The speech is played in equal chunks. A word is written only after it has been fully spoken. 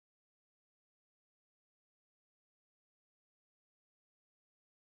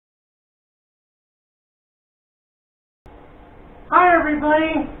Hi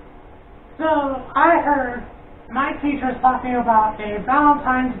everybody! So, I heard my teacher's talking about a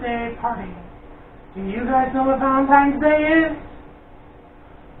Valentine's Day party. Do you guys know what Valentine's Day is?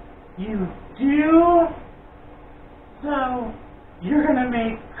 You do? So, you're gonna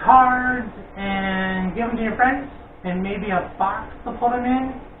make cards and give them to your friends? And maybe a box to put them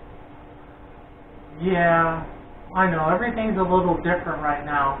in? Yeah, I know, everything's a little different right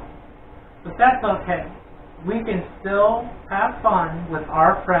now. But that's okay. We can still have fun with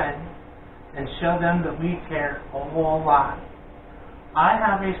our friends and show them that we care a whole lot. I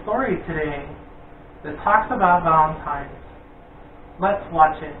have a story today that talks about Valentine's. Let's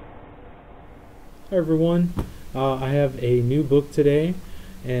watch it. Hi everyone, I have a new book today,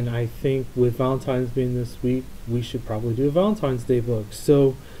 and I think with Valentine's being this week, we should probably do a Valentine's Day book.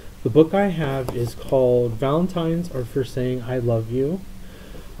 So the book I have is called Valentines Are for Saying I Love You.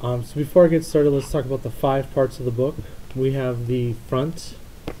 So before I get started, let's talk about the 5 parts of the book. We have the front,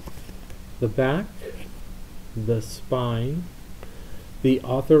 the back, the spine, the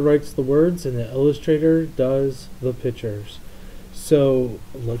author writes the words, and the illustrator does the pictures. So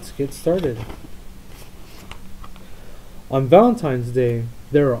let's get started. On Valentine's Day,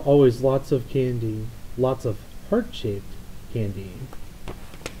 there are always lots of candy, lots of heart-shaped candy.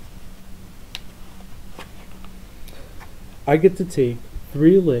 I get to take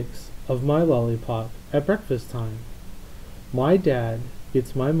 3 licks of my lollipop at breakfast time. My dad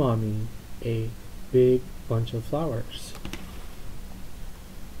gets my mommy a big bunch of flowers.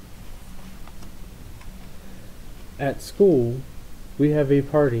 At school, we have a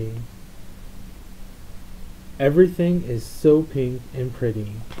party. Everything is so pink and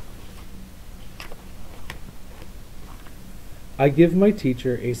pretty. I give my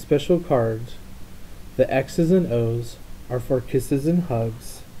teacher a special card. The X's and O's are for kisses and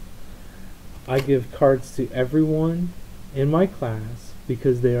hugs. I give cards to everyone in my class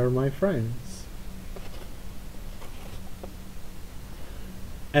because they are my friends.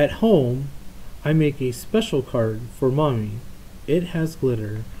 At home, I make a special card for Mommy. It has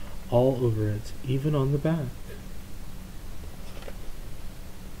glitter all over it, even on the back.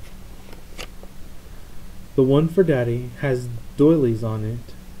 The one for Daddy has doilies on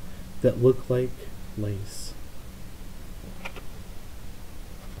it that look like lace.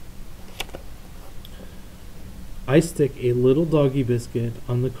 I stick a little doggy biscuit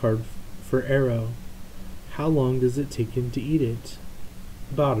on the card for Arrow. How long does it take him to eat it?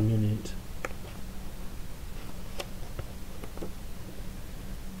 About a minute.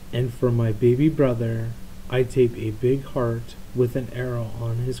 And for my baby brother, I tape a big heart with an arrow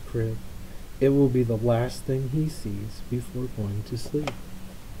on his crib. It will be the last thing he sees before going to sleep.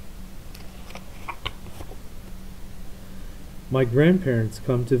 My grandparents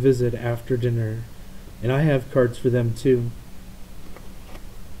come to visit after dinner, and I have cards for them too.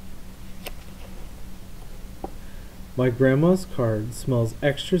 My grandma's card smells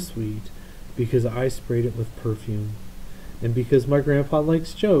extra sweet because I sprayed it with perfume. And because my grandpa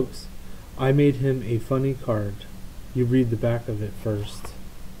likes jokes, I made him a funny card. You read the back of it first.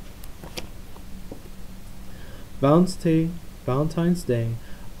 Valentine's Day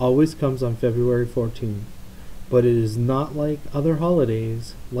always comes on February 14th. But it is not like other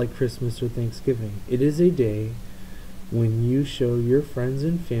holidays, like Christmas or Thanksgiving. It is a day when you show your friends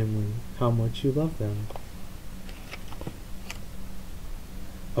and family how much you love them.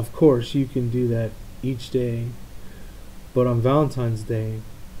 Of course, you can do that each day, but on Valentine's Day,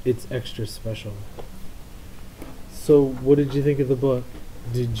 it's extra special. So, what did you think of the book?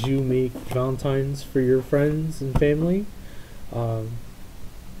 Did you make Valentines for your friends and family?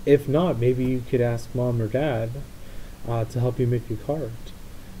 If not, maybe you could ask Mom or Dad to help you make a card.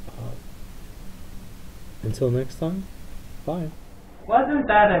 Until next time, bye. Wasn't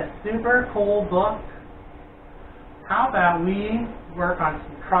that a super cool book? How about we work on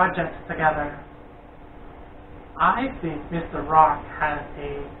some projects together? I think Mr. Rock has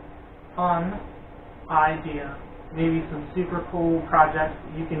a fun idea. Maybe some super cool projects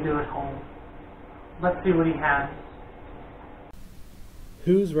that you can do at home. Let's see what he has.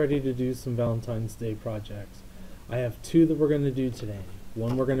 Who's ready to do some Valentine's Day projects? I have 2 that we're going to do today.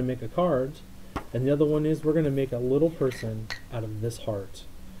 One, we're going to make a card, and the other one is we're going to make a little person out of this heart.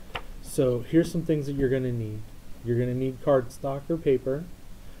 So here's some things that you're going to need. You're going to need cardstock or paper,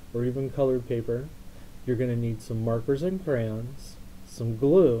 or even colored paper. You're going to need some markers and crayons, some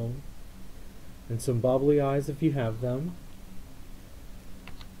glue, and some bobbly eyes if you have them.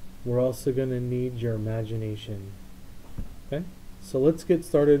 We're also going to need your imagination. Okay? So let's get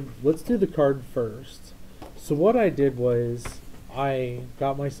started. Let's do the card first. So what I did was I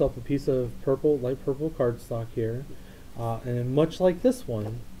got myself a piece of purple, light purple cardstock here. And much like this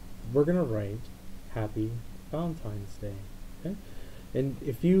one, we're going to write Happy Valentine's Day. Okay? And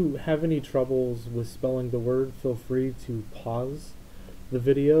if you have any troubles with spelling the word, feel free to pause the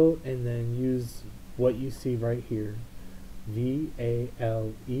video and then use what you see right here.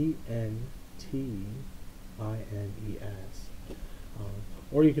 Valentines.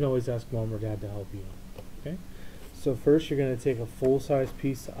 Or you can always ask mom or dad to help you. Okay? So first you're going to take a full-size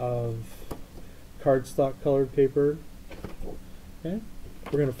piece of cardstock colored paper. Okay?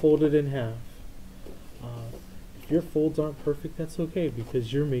 We're going to fold it in half. If your folds aren't perfect, that's okay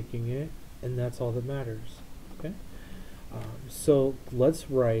because you're making it and that's all that matters. Okay? So let's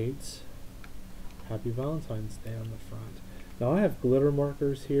write Happy Valentine's Day on the front. Now I have glitter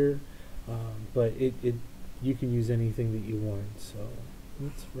markers here, but you can use anything that you want. So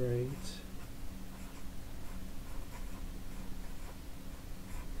let's write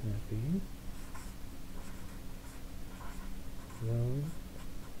Happy Valentine's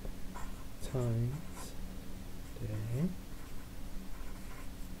Day.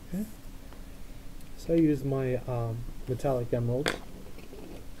 Okay. So I used my metallic emeralds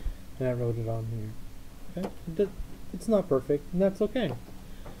and I wrote it on here. Okay. It's not perfect, and that's okay.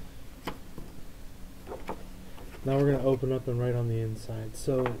 Now we're going to open up and write on the inside.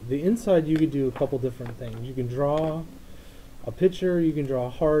 So the inside you could do a couple different things. You can draw a picture, you can draw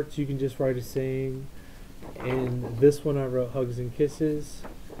hearts, you can just write a saying. In this one I wrote hugs and kisses.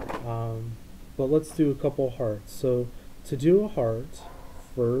 But let's do a couple hearts. So to do a heart,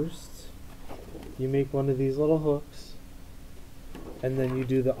 first you make one of these little hooks and then you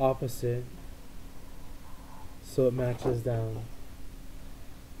do the opposite so it matches down.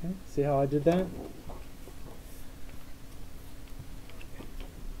 Okay, see how I did that?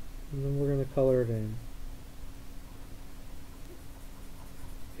 And then we're going to color it in.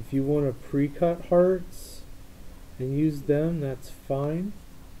 If you want to pre-cut hearts and use them, that's fine.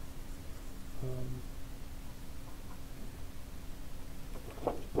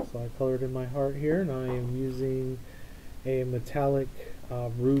 So I colored in my heart here, and I am using a metallic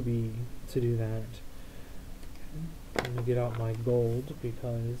ruby to do that. Okay. I'm going to get out my gold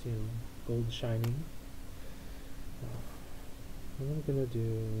because, you know, gold's shining. And I'm going to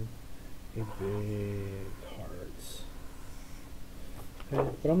do a big heart. Okay,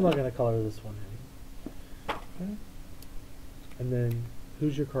 but I'm not going to color this one in. Okay. And then,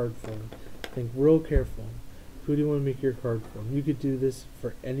 who's your card for? Think real careful. Who do you want to make your card for? You could do this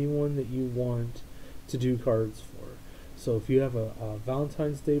for anyone that you want to do cards for. So if you have a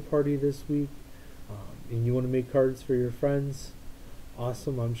Valentine's Day party this week and you want to make cards for your friends,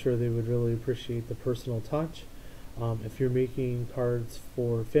 awesome. I'm sure they would really appreciate the personal touch. If you're making cards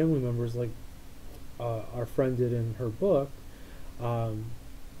for family members like our friend did in her book,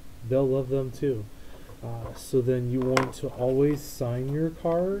 they'll love them too. So then you want to always sign your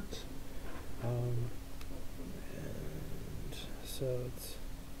card. And so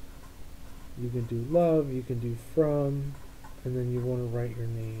you can do love, you can do from, and then you want to write your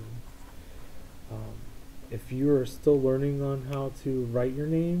name. If you are still learning on how to write your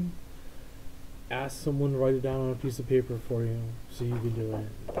name, ask someone to write it down on a piece of paper for you so you can do it.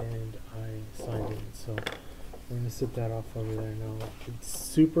 And I signed it, so we're going to sit that off over there now. It's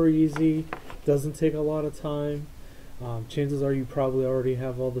super easy, doesn't take a lot of time. Chances are you probably already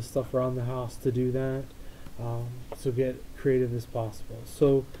have all the stuff around the house to do that. So get creative as possible.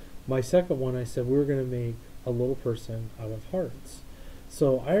 So my second one, I said we were going to make a little person out of hearts.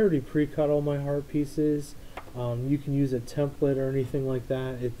 So I already pre-cut all my heart pieces. You can use a template or anything like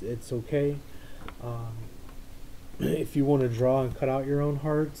that. It's okay. If you want to draw and cut out your own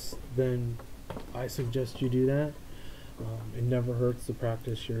hearts, then I suggest you do that. It never hurts to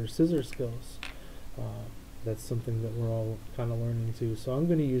practice your scissor skills. That's something that we're all kind of learning too. So I'm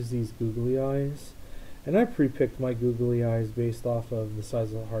going to use these googly eyes. And I pre-picked my googly eyes based off of the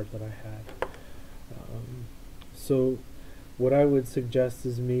size of the heart that I had. So what I would suggest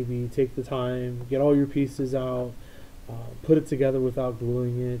is maybe take the time, get all your pieces out, put it together without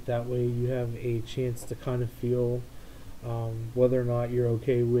gluing it. That way you have a chance to kind of feel whether or not you're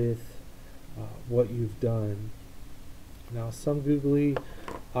okay with what you've done. Now some googly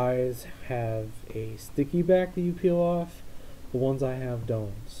eyes have a sticky back that you peel off. The ones I have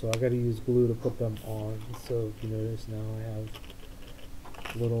don't, so I got to use glue to put them on. So if you notice now I have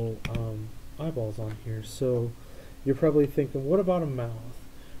little eyeballs on here. So you're probably thinking, what about a mouth?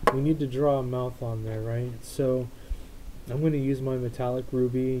 We need to draw a mouth on there, right? So I'm going to use my metallic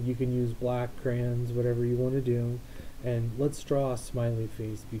ruby. You can use black crayons, whatever you want to do. And let's draw a smiley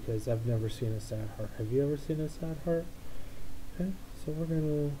face because I've never seen a sad heart. Have you ever seen a sad heart? Okay, so we're going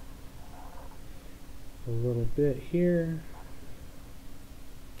to a little bit here.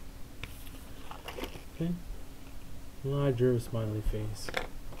 Okay. Well, I drew a smiley face.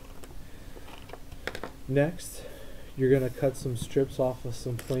 Next, you're going to cut some strips off of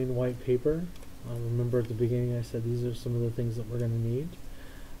some plain white paper. Remember at the beginning I said these are some of the things that we're going to need.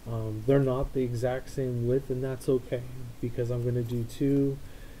 They're not the exact same width, and that's okay because I'm going to do two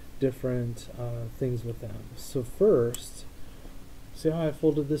different things with them. So first, see how I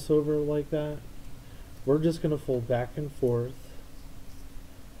folded this over like that? We're just going to fold back and forth,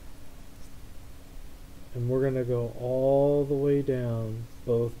 and we're going to go all the way down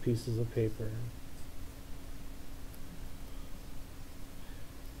both pieces of paper.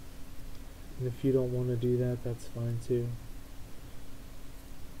 And if you don't want to do that, that's fine too.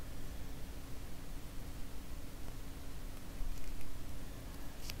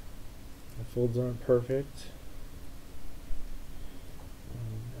 The folds aren't perfect.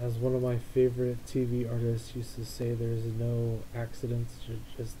 As one of my favorite TV artists used to say, there's no accidents,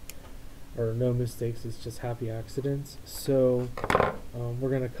 or no mistakes, it's just happy accidents. So we're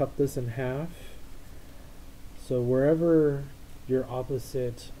going to cut this in half. So wherever your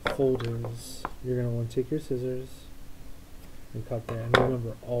opposite fold is, you're going to want to take your scissors and cut there. And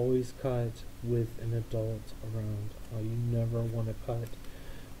remember, always cut with an adult around. You never want to cut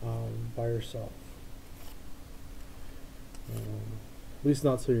by yourself. At least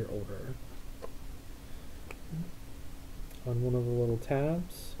not till you're older. On one of the little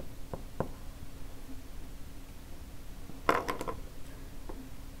tabs.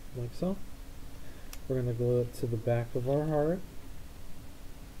 Like so. We're going to glue it to the back of our heart.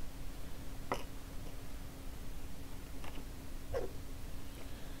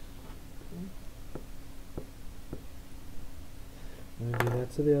 I'm going to do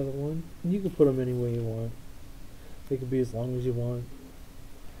that to the other one. And you can put them any way you want. They could be as long as you want.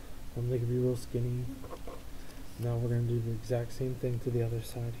 They could be real skinny. Now we're going to do the exact same thing to the other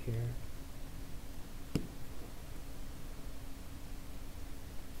side here.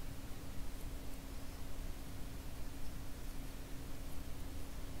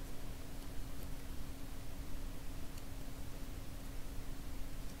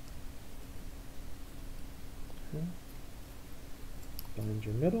 Okay. Find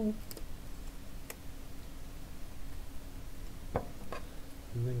your middle.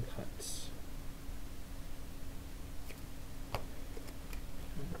 And then cuts.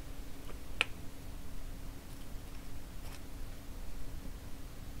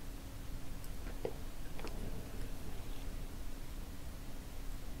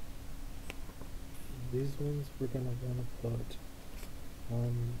 These ones we're going to want to put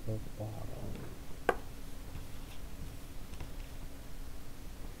on the bottom.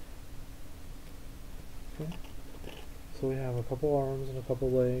 Okay. So we have a couple arms and a couple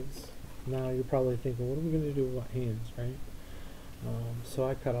legs. Now you're probably thinking, what are we going to do with our hands, right? So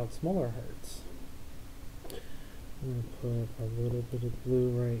I cut out smaller hearts. I'm going to put a little bit of glue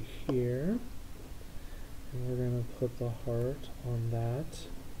right here. And we're going to put the heart on that.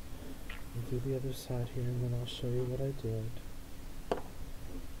 And do the other side here, and then I'll show you what I did.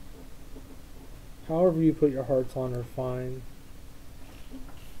 However you put your hearts on are fine.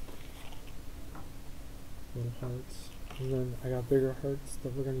 Little hearts. And then I got bigger hearts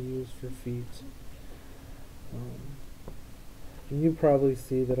that we're going to use for feet. And you probably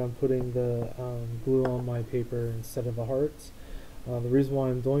see that I'm putting the glue on my paper instead of the hearts. The reason why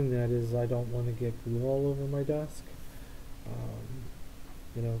I'm doing that is I don't want to get glue all over my desk.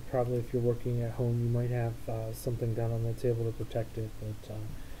 You know, probably if you're working at home, you might have something down on the table to protect it, but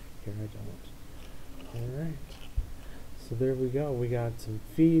here I don't. Alright, so there we go. We got some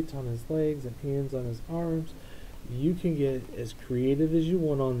feet on his legs and hands on his arms. You can get as creative as you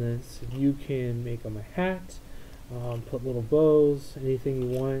want on this. You can make them a hat, put little bows, anything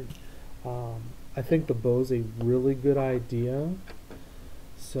you want. I think the bow's a really good idea.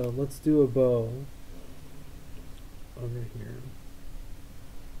 So let's do a bow over here.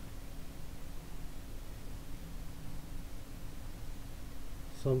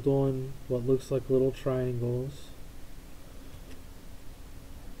 So I'm doing what looks like little triangles.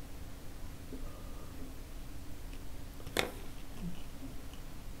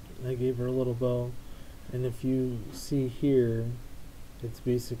 I gave her a little bow, and if you see here, it's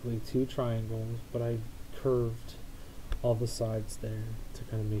basically two triangles, but I curved all the sides there to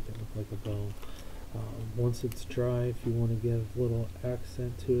kind of make it look like a bow. Once it's dry, if you want to give a little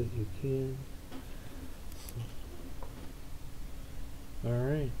accent to it, you can.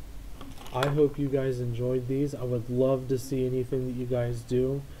 Alright, I hope you guys enjoyed these. I would love to see anything that you guys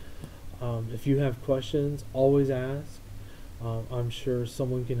do. If you have questions, always ask. I'm sure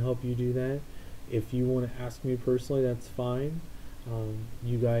someone can help you do that. If you want to ask me personally, that's fine.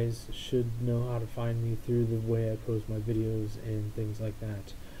 You guys should know how to find me through the way I post my videos and things like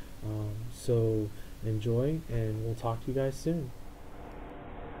that. So enjoy, and we'll talk to you guys soon.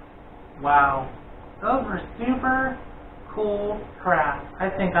 Wow, those were super cool crafts. I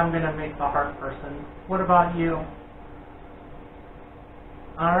think I'm going to make the heart person. What about you?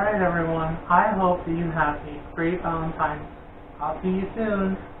 Alright everyone, I hope that you have a great Valentine's. I'll see you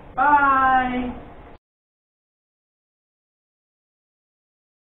soon. Bye!